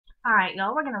Alright,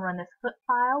 y'all, we're going to run this foot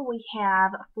file. We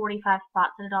have 45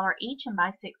 spots at $1 each, and buy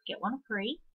 6, get 1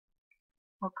 free.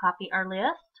 We'll copy our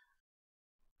list.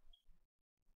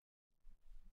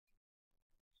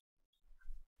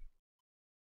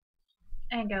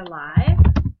 And go live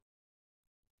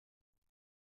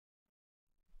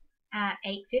at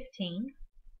 8:15.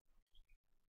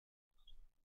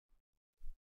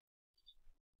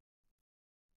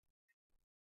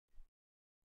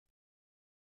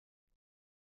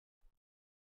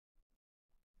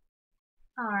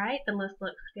 Alright, the list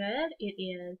looks good. It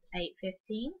is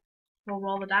 8:15. We'll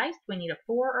roll the dice. We need a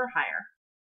 4 or higher.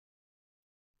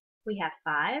 We have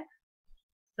 5,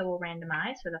 so we'll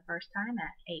randomize for the first time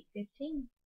at 8:15.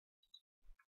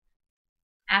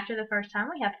 After the first time,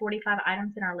 we have 45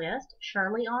 items in our list.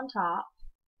 Shirley on top,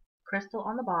 Crystal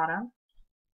on the bottom.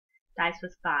 Dice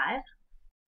was 5.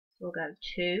 So we'll go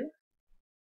 2,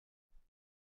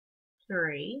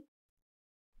 3,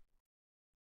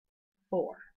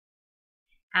 4.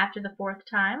 After the 4th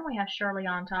time, we have Shirley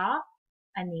on top,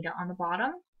 Anita on the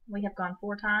bottom. We have gone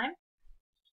 4 times.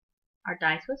 Our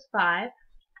dice was 5,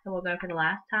 so we'll go for the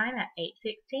last time at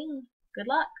 8:16. Good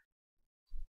luck.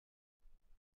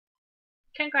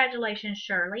 Congratulations,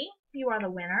 Shirley. You are the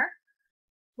winner.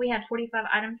 We had 45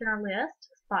 items in our list.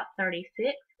 Spot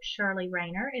 36, Shirley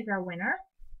Rayner, is our winner.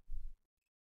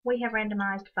 We have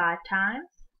randomized 5 times.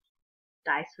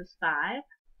 Dice was 5,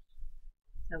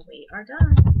 so we are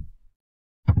done.